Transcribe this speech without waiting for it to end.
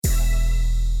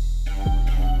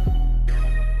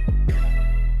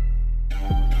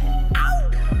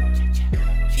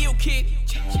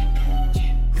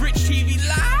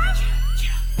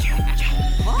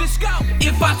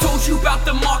you about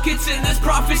the markets and there's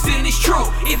profits, then it's true.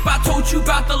 If I told you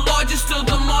about the largest of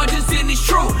the margins, then it's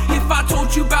true. If I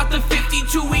told you about the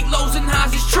 52-week lows and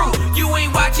highs, it's true. You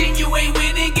ain't watching, you ain't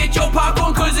winning, get your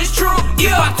popcorn cause it's true.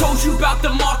 If I told you about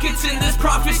the markets and there's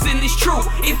profits, then it's true.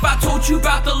 If I told you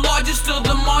about the largest of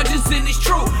the margins, then it's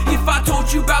true. If I told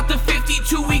you about the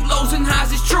 52-week lows and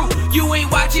highs, it's true. You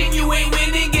ain't watching, you ain't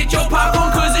winning, get your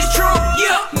popcorn cause it's true.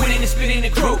 Yeah, winning and spitting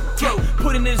the group,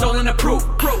 putting this all in the proof.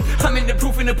 I'm in the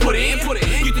proof in the pudding.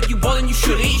 You think you ballin', you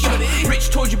shouldn't. Rich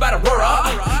told you about a roar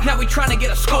up. Now we tryna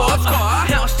get a score.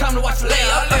 Now it's time to watch the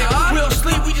layup. We don't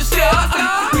sleep, we just stay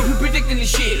up. We be predicting the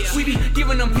shit, we be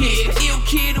giving them hits. Ill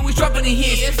kid always dropping the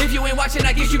hits. If you ain't watching,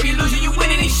 I guess you be losing, you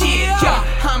winning this shit. Yeah,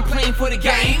 I'm playing for the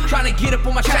game, tryna get up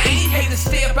on my chain. Haters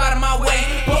stay up out of my way,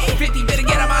 but 50 better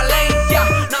get out my lane.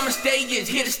 Yeah, Namaste is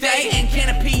here to stay, and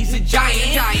Cannabis a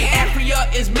giant. Africa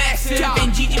is massive,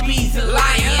 and GGB's a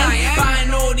lion.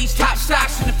 Buying all these top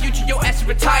stocks, in the future your ass is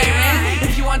retiring.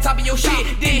 If you on top of your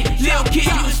shit, then little kid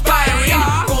you inspiring.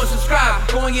 Go and subscribe,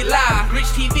 go and get live.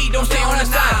 Rich TV, don't stay on the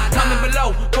side. Comment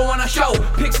below, go on our show.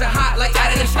 Pics are hot like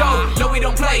out of the stove. No, we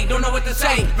don't play, don't know what to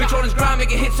say. Rich on his grind,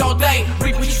 making hits all day.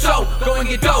 Reap what you sow, go and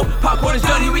get dope. Popcorn is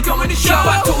done, here we come with the show. If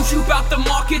I told you about the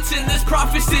markets and there's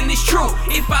profits, then it's true.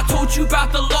 If I told you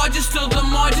about the largest of the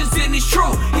margins, then it's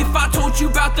true. If I told you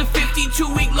about the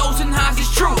 52-week lows and highs,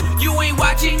 it's true. You ain't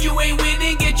watching, you ain't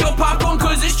winning, get your popcorn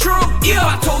cause it's true. If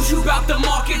I told you about the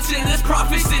markets and there's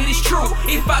profits, then it's true.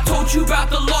 If I told you about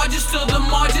the largest of the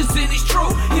margins, then it's true.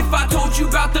 If I told you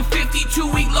about the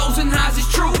 52-week lows and highs,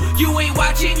 it's true. You ain't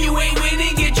watching, you ain't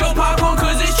winning, get your popcorn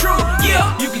cause it's true.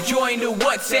 Yeah, you can join the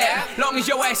WhatsApp, long as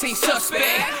your ass ain't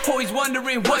suspect. Always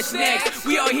wondering what's next,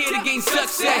 we all here to gain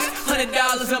success.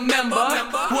 $100 a member,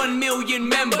 1 million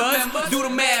members. Do the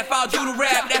math, I'll do the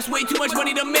rap, that's way too much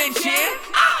money to mention.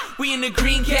 We in the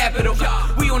green capital,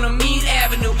 we on a mean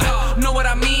avenue. Know what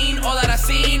I mean, all that I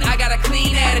seen, I got a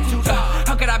clean attitude.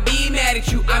 How could I be mad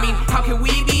at you? I mean, how can we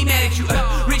be mad at you?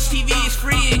 Rich TV is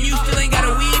free and you still ain't got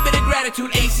a wee bit of gratitude.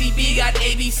 ACB got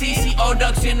ABC, see all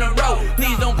ducks in a row.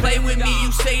 Please don't play with me,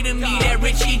 you say to me that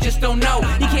Rich, he just don't know.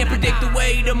 He can't predict the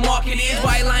way the market is,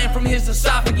 why he lying from his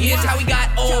esophagus. How he got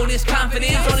all this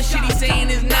confidence, all the shit he's saying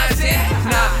is nonsense.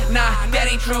 Nah, that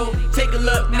ain't true. Take a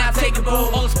look, now take a boo.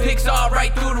 All his pics are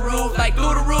right through the roof, like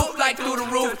through the roof, like through the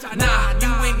roof. Nah,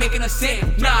 you ain't making a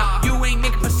cent. Nah, you ain't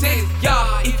making percent.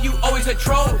 Y'all, if you always a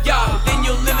troll, y'all, then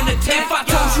you'll live in a tent. If I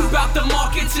told you about the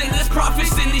markets and there's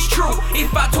profits, then it's true.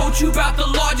 If I told you about the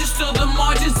largest of the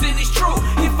margins, then it's true.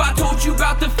 If I told you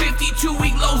about the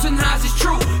 52-week lows and highs, it's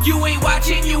true. You ain't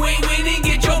watching, you ain't winning,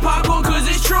 get your popcorn cause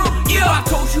it's true. If I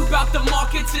told you about the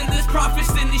markets and there's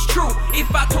profits, then it's true. If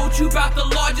I told you about the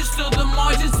largest of the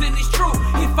margins, then it's true.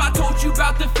 If I told you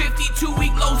about the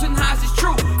 52-week lows and highs, it's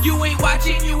true. You ain't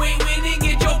watching, you ain't winning,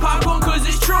 get your popcorn cause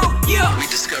it's true. Yeah. We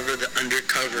discover the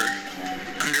undercover,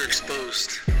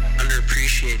 underexposed,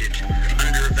 underappreciated,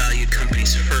 undervalued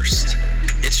companies first.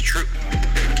 It's true.